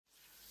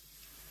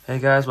Hey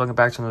guys, welcome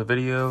back to another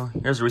video.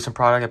 Here's a recent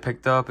product I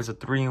picked up. It's a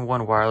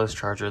 3-in-1 wireless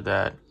charger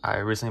that I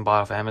recently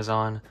bought off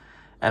Amazon.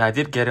 And I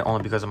did get it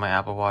only because of my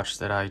Apple Watch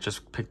that I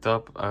just picked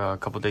up a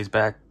couple days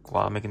back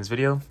while making this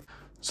video.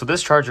 So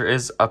this charger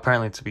is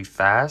apparently to be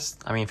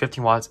fast. I mean,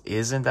 15 watts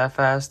isn't that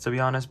fast to be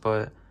honest,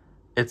 but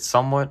it's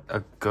somewhat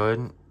a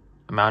good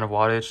amount of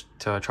wattage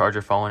to charge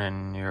your phone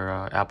and your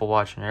Apple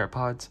Watch and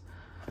AirPods.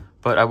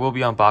 But I will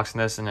be unboxing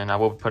this and then I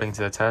will be putting it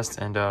to the test,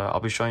 and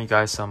I'll be showing you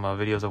guys some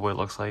videos of what it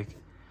looks like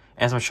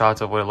and some shots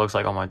of what it looks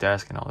like on my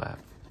desk and all that.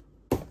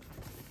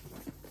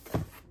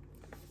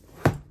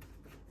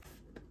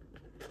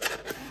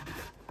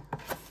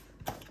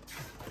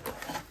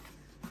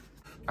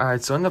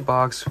 Alright, so in the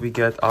box we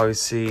get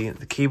obviously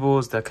the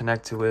cables that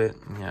connect to it,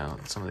 you know,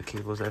 some of the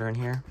cables that are in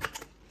here.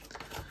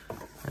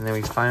 And then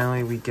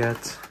we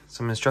get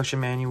some instruction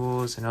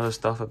manuals and other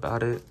stuff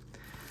about it.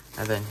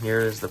 And then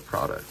here is the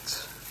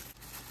product.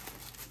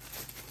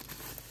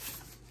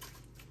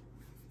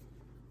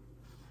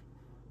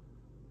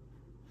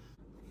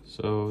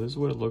 So this is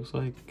what it looks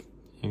like.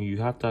 And you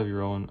have to have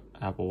your own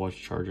Apple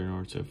Watch charger in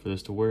order for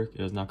this to work. It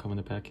does not come in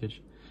the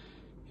package.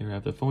 Here we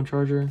have the phone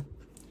charger.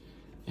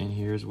 And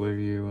here's where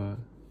you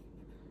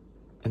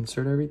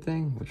insert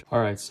everything.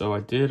 Alright, so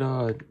I do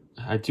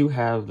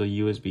have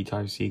the USB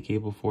Type-C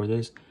cable for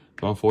this,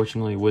 but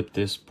unfortunately with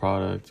this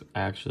product,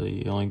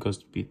 actually it only goes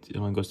to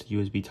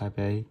USB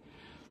Type-A.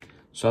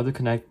 So I have to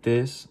connect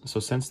this. So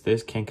since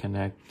this can't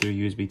connect through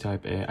USB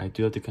Type-A, I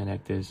do have to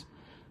connect this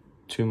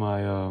to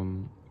my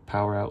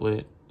power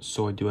outlet.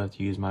 So I do have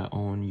to use my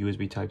own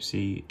USB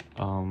Type-C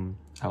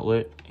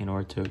outlet in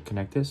order to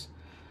connect this,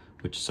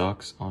 which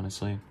sucks,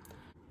 honestly.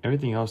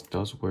 Everything else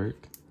does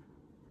work,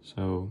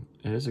 so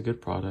it is a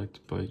good product,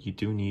 but you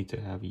do need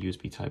to have a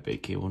USB Type-A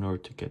cable in order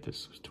to get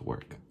this to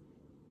work.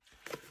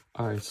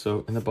 Alright,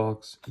 so in the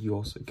box, you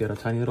also get a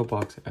tiny little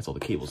box that has all the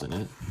cables in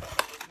it.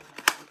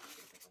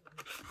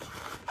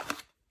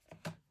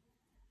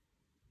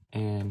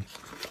 And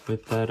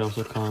with that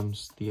also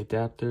comes the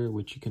adapter,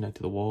 which you connect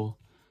to the wall.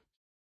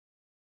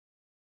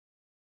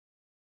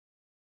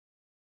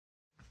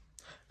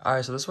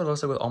 Alright, so this is what it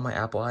looks like with all my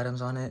Apple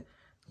items on it.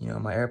 You know,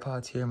 my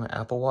AirPods here, my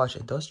Apple Watch,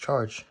 it does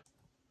charge.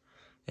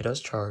 It does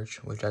charge,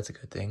 which that's a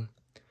good thing.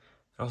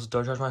 It also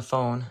does charge my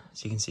phone,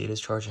 so you can see it is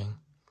charging.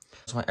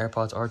 So my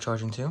AirPods are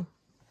charging too.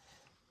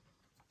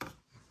 There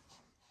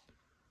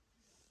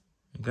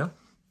you go.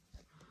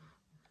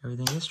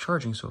 Everything is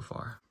charging so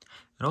far.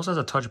 It also has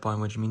a touch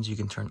button, which means you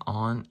can turn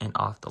on and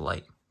off the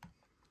light.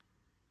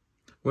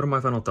 What are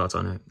my final thoughts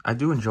on it? I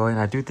do enjoy it,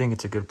 and I do think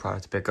it's a good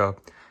product to pick up.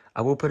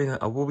 I will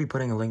be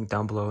putting a link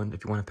down below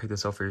if you want to pick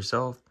this up for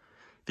yourself.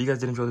 If you guys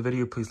did enjoy the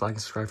video, please like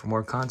and subscribe for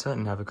more content,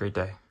 and have a great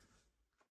day.